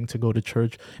having to go to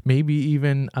church? Maybe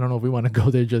even, I don't know if we want to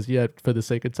go there just yet for the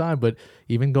sake of time, but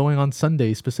even going on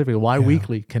Sundays specifically. Why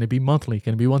weekly? Can it be monthly?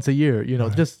 Can it be once a year?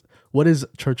 Right. Just what does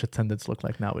church attendance look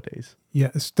like nowadays?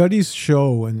 Yeah, studies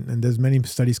show, and there's many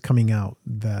studies coming out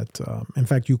that, in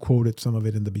fact, you quoted some of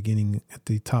it in the beginning at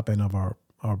the top end of our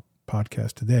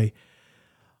podcast today,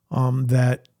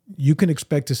 that you can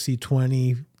expect to see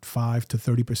 25 to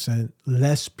 30%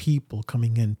 less people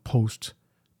coming in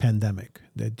post-pandemic,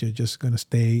 that you're just going to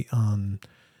stay on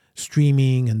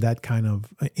streaming and that kind of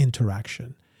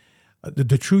interaction.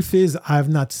 The truth is, I've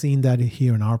not seen that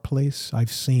here in our place.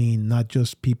 I've seen not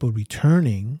just people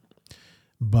returning,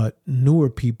 but newer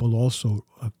people also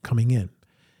coming in.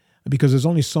 Because there's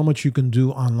only so much you can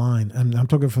do online. And I'm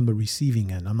talking from the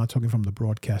receiving end. I'm not talking from the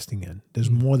broadcasting end.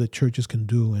 There's more that churches can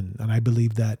do. And I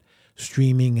believe that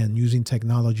streaming and using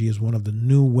technology is one of the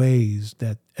new ways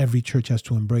that every church has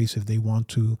to embrace if they want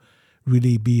to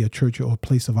really be a church or a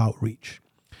place of outreach.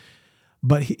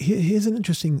 But here's an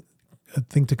interesting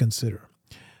thing to consider.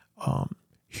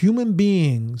 Human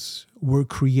beings were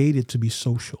created to be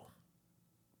social.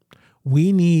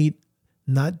 We need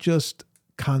not just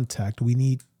contact, we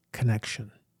need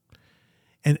connection.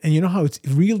 And you know how it's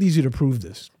real easy to prove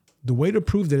this? The way to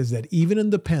prove that is that even in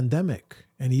the pandemic,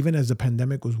 and even as the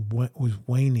pandemic was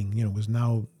waning, was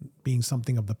now being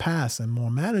something of the past and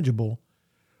more manageable,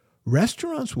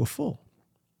 restaurants were full.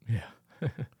 Yeah.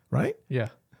 Right? Yeah.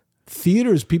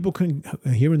 Theaters, people couldn't,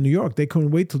 here in New York, they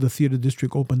couldn't wait till the theater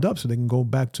district opened up so they can go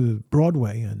back to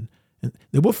Broadway, and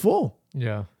they were full.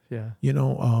 Yeah. Yeah.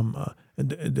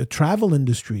 The travel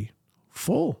industry,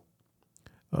 full.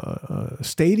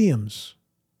 Stadiums,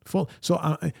 full.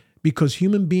 So because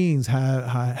human beings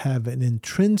have an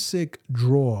intrinsic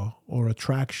draw or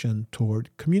attraction toward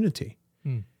community.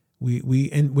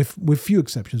 And with few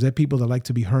exceptions, there are people that like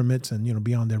to be hermits and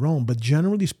be on their own. But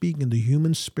generally speaking, the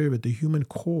human spirit, the human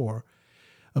core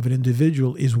of an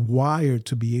individual is wired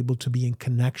to be able to be in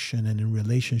connection and in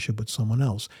relationship with someone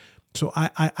else. So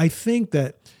I think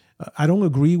that I don't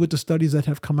agree with the studies that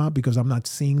have come out because I'm not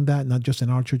seeing that, not just in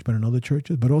our church, but in other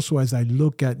churches. But also as I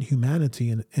look at humanity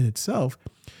in itself,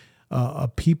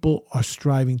 people are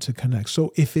striving to connect.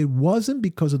 So if it wasn't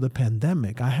because of the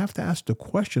pandemic, I have to ask the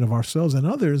question of ourselves and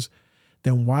others,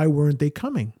 then why weren't they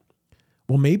coming?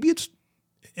 Well, maybe it's,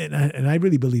 and I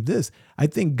really believe this, I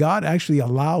think God actually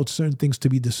allowed certain things to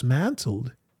be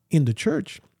dismantled in the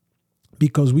church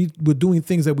because we were doing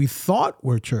things that we thought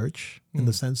were church in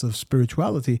the sense of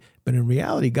spirituality. But in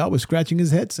reality, God was scratching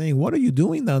his head saying, what are you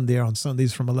doing down there on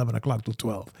Sundays from 11 o'clock to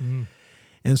 12?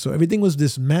 And so everything was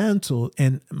dismantled.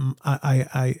 And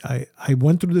I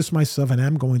went through this myself, and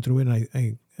I'm going through it.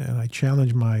 And I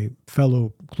challenge my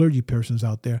fellow clergy persons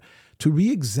out there to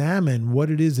re-examine what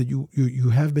it is that you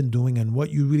have been doing and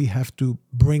what you really have to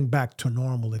bring back to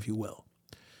normal, if you will.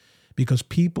 Because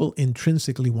people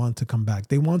intrinsically want to come back.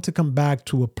 They want to come back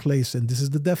to a place, and this is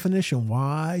the definition.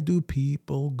 Why do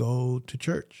people go to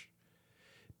church?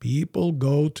 People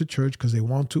go to church because they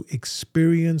want to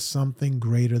experience something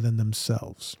greater than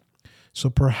themselves. So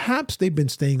perhaps they've been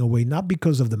staying away, not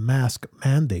because of the mask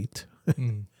mandate,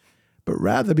 but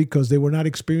rather because they were not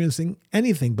experiencing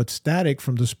anything but static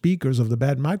from the speakers of the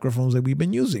bad microphones that we've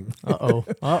been using. Uh-oh.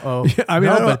 Yeah, I mean,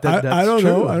 I don't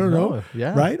know.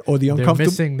 Yeah. Right? Or the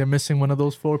uncomfortable. They're missing one of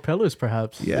those 4 pillars,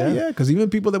 perhaps. Yeah. Because even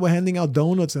people that were handing out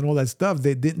donuts and all that stuff,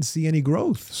 they didn't see any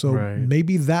growth. So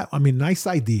maybe that, I mean, nice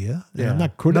idea. Yeah. I'm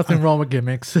not critical. Nothing wrong with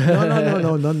gimmicks.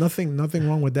 No, nothing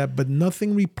wrong with that. But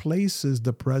nothing replaces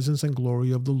the presence and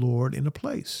glory of the Lord in a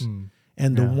place.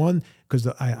 And the one, because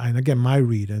and again, my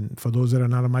read, and for those that are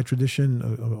not of my tradition,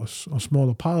 a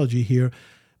small apology here,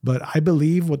 but I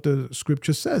believe what the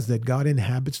scripture says, that God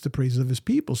inhabits the praises of his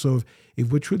people. So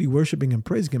if we're truly worshiping and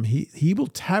praising him, he will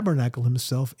tabernacle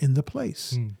himself in the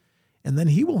place. And then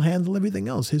he will handle everything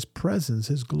else. His presence,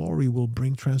 his glory will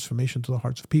bring transformation to the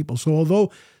hearts of people. So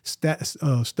although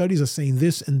studies are saying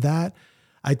this and that,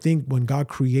 I think when God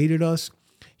created us,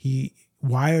 he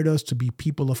wired us to be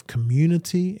people of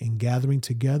community and gathering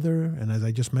together. And as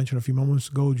I just mentioned a few moments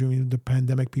ago, during the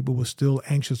pandemic, people were still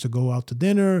anxious to go out to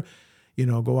dinner,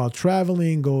 go out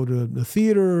traveling, go to the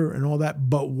theater and all that.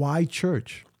 But why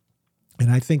church?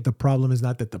 And I think the problem is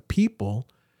not that the people,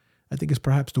 I think it's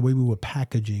perhaps the way we were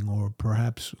packaging or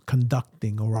perhaps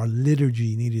conducting, or our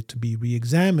liturgy needed to be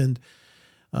re-examined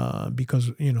because,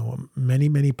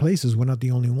 many places, we're not the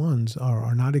only ones,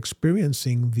 are not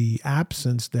experiencing the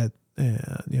absence that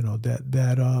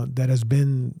that has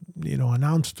been,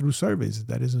 announced through surveys.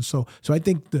 That isn't so. So I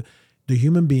think the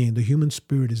human being, the human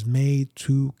spirit is made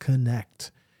to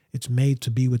connect. It's made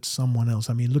to be with someone else.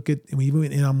 I mean, look at, even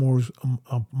in our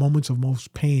moments of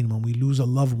most pain, when we lose a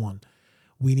loved one,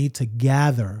 we need to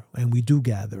gather, and we do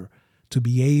gather, to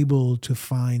be able to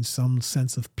find some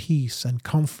sense of peace and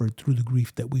comfort through the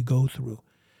grief that we go through.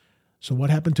 So what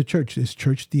happened to church? Is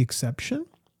church the exception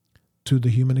to the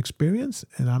human experience?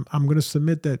 And I'm going to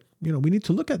submit that, we need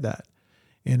to look at that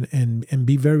and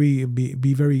be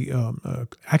very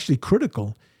actually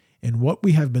critical in what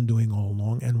we have been doing all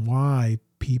along and why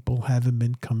people haven't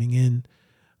been coming in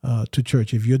to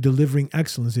church. If you're delivering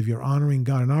excellence, if you're honoring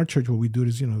God, in our church, what we do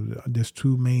is, there's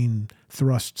 2 main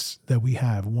thrusts that we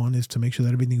have. One is to make sure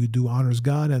that everything we do honors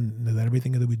God, and that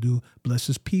everything that we do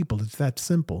blesses people. It's that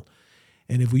simple.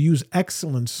 And if we use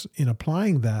excellence in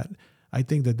applying that, I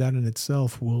think that in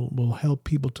itself will help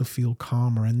people to feel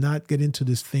calmer and not get into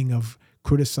this thing of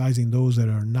criticizing those that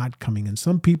are not coming in.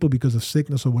 Some people, because of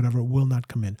sickness or whatever, will not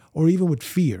come in, or even with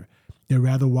fear. They'd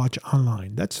rather watch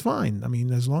online. That's fine. I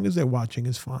mean, as long as they're watching,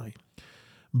 it's fine.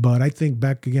 But I think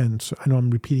back again, so I know I'm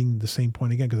repeating the same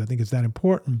point again because I think it's that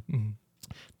important.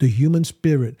 The human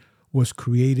spirit was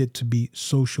created to be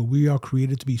social. We are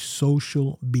created to be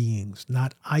social beings,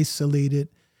 not isolated.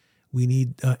 We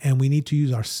need to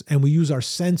use our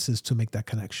senses to make that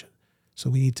connection. So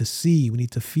we need to see, we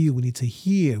need to feel, we need to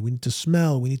hear, we need to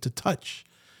smell, we need to touch.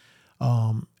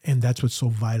 And that's what's so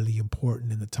vitally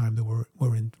important in the time that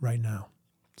we're in right now.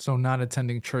 So not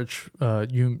attending church,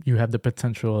 you have the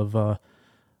potential of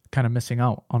kind of missing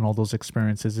out on all those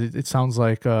experiences. It sounds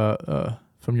like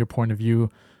from your point of view,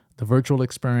 the virtual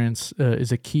experience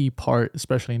is a key part,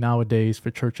 especially nowadays,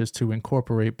 for churches to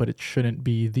incorporate, but it shouldn't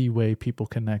be the way people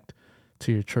connect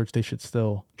to your church. They should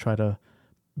still try to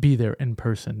be there in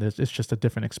person. It's just a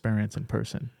different experience in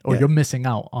person, or you're missing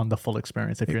out on the full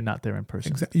experience if you're not there in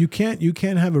person. Exactly. You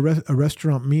can't have a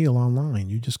restaurant meal online.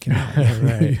 You just can't.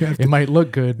 Right. It might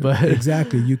look good, but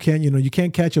exactly. You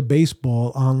can't catch a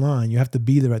baseball online. You have to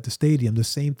be there at the stadium. The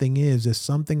same thing is, there's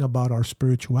something about our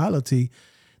spirituality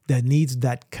that needs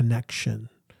that connection,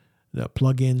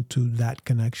 plug into that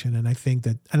connection. And I think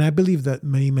that, and I believe that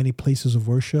many places of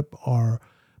worship are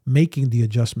making the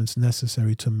adjustments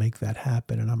necessary to make that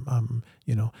happen. And I'm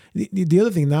the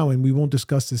other thing now, and we won't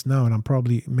discuss this now, and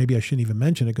maybe I shouldn't even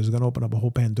mention it because it's going to open up a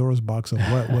whole Pandora's box of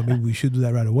what maybe we should do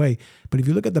that right away. But if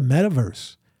you look at the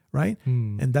metaverse, right,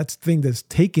 and that's the thing that's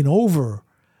taking over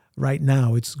right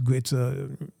now, it's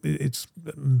billion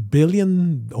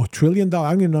or $1 trillion.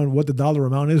 I don't even know what the dollar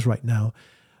amount is right now,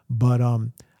 but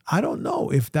I don't know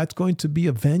if that's going to be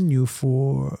a venue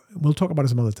for, we'll talk about it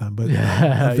some other time, but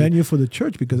a venue for the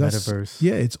church, because Metaverse.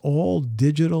 it's all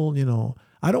digital,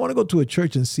 I don't want to go to a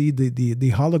church and see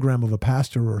the hologram of a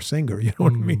pastor or a singer, you know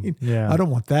what I mean? Yeah. I don't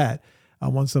want that. I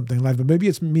want something live, but maybe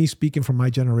it's me speaking from my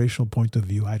generational point of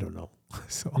view. I don't know.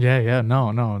 So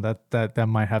No, that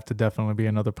might have to definitely be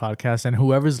another podcast. And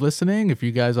whoever's listening, if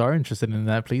you guys are interested in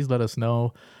that, please let us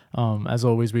know. As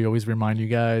always, we always remind you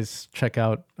guys, check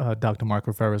out Dr. Mark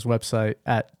Rivera's website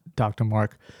at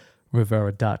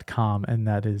drmarkrivera.com, and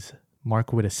that is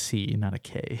Mark with a C, not a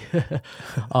K.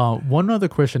 One other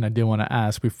question I did want to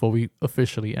ask before we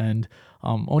officially end,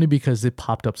 only because it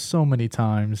popped up so many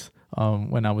times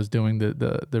when I was doing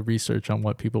the research on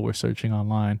what people were searching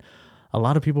online. A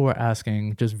lot of people were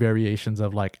asking just variations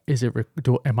of like,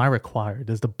 am I required?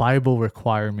 Does the Bible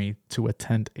require me to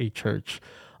attend a church?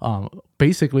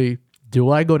 Basically,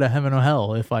 do I go to heaven or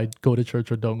hell if I go to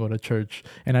church or don't go to church?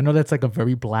 And I know that's like a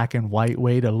very black and white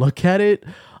way to look at it.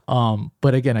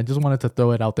 But again, I just wanted to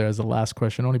throw it out there as the last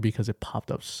question, only because it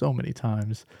popped up so many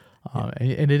times.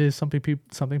 And it is something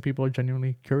people are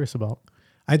genuinely curious about.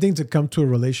 I think to come to a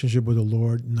relationship with the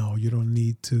Lord, no, you don't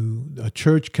need to. A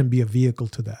church can be a vehicle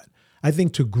to that. I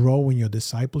think to grow in your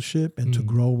discipleship and to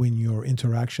grow in your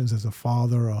interactions as a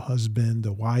father, a husband,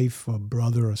 a wife, a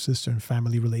brother, a sister, and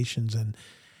family relations, and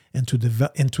to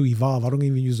evolve. I don't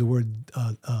even use the word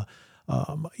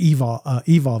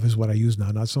evolve is what I use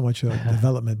now. Not so much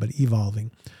development, but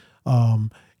evolving.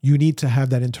 You need to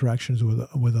have that interactions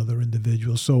with other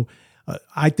individuals. So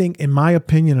I think, in my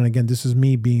opinion, and again, this is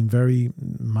me being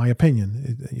my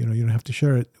opinion. You don't have to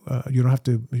share it. You don't have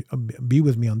to be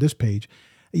with me on this page.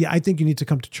 Yeah, I think you need to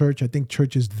come to church. I think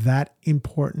church is that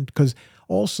important, because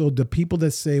also the people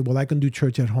that say, well, I can do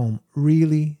church at home.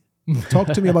 Really? Talk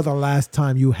to me about the last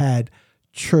time you had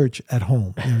church at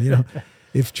home.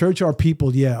 If church are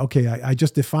people, yeah, okay, I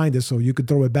just defined it, so you could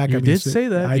throw it back at me. You did say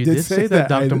that. I did say that,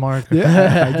 Dr. Mark.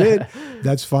 Yeah, I did.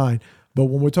 That's fine. But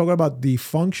when we're talking about the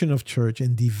function of church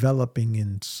and developing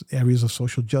in areas of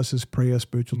social justice, prayer,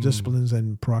 spiritual disciplines,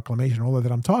 and proclamation, all of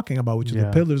that I'm talking about, which is the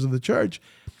pillars of the church,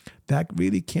 that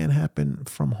really can't happen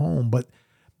from home. But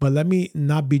let me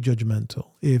not be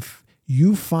judgmental. If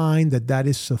you find that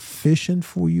is sufficient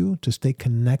for you to stay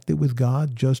connected with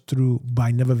God just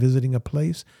by never visiting a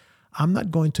place, I'm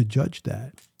not going to judge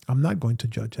that. I'm not going to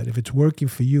judge that. If it's working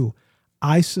for you,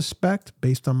 I suspect,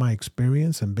 based on my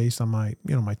experience and based on my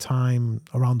my time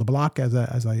around the block, as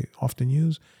I often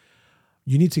use,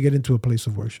 you need to get into a place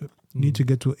of worship. You need to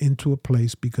get into a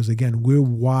place, because again, we're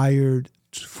wired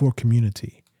for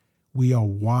community. We are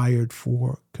wired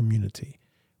for community.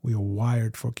 We are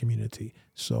wired for community.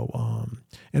 So,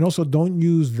 and also don't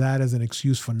use that as an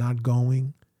excuse for not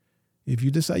going. If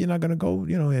you decide you're not going to go,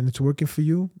 and it's working for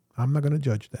you, I'm not going to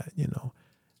judge that,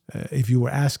 If you were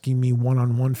asking me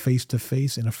one-on-one,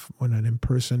 face-to-face in an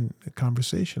in-person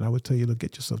conversation, I would tell you, look,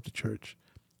 get yourself to church.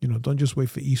 Don't just wait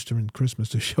for Easter and Christmas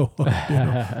to show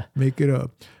up. Make it a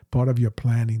part of your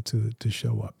planning to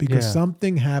show up, because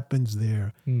something happens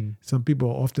there. Some people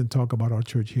often talk about our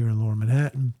church here in Lower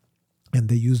Manhattan, and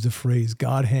they use the phrase,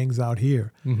 God hangs out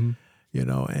here. And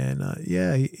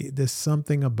there's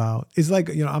something about, it's like,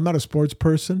 I'm not a sports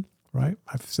person, right?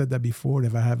 I've said that before, and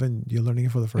if I haven't, you're learning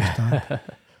it for the first time.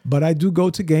 But I do go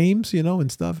to games,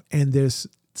 and stuff, and there's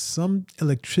some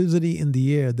electricity in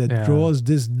the air that draws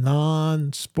this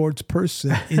non-sports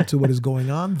person into what is going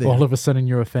on there. All of a sudden,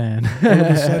 you're a fan. All of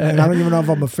a sudden, and I don't even know if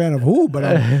I'm a fan of who, but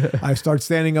I start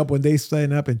standing up when they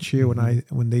stand up and cheer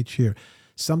when they cheer.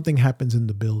 Something happens in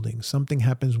the building. Something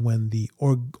happens when the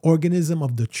organism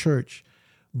of the church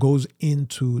goes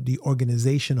into the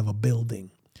organization of a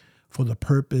building for the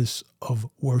purpose of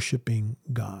worshiping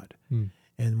God.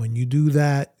 And when you do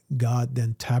that, God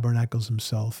then tabernacles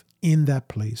himself in that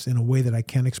place in a way that I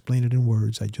can't explain it in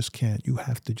words. I just can't. You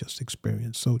have to just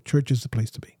experience. So church is the place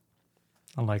to be.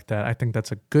 I like that. I think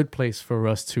that's a good place for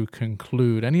us to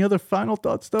conclude. Any other final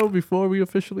thoughts, though, before we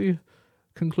officially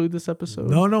conclude this episode?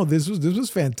 No. This was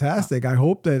fantastic. I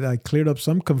hope that I cleared up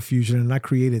some confusion and I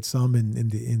created some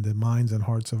in the minds and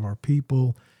hearts of our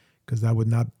people, because that would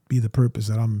not be the purpose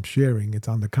that I'm sharing. It's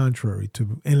on the contrary,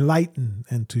 to enlighten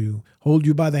and to hold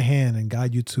you by the hand and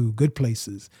guide you to good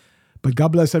places. But God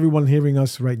bless everyone hearing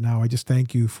us right now. I just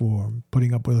thank you for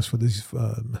putting up with us for this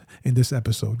in this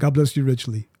episode. God bless you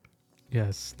richly.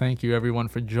 Yes, thank you everyone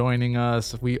for joining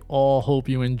us. We all hope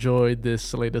you enjoyed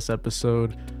this latest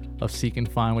episode of Seek and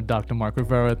Find with Dr. Mark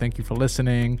Rivera. Thank you for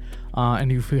listening.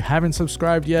 And if you haven't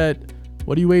subscribed yet,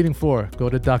 what are you waiting for? Go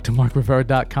to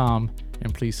drmarkrivera.com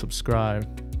and please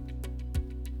subscribe.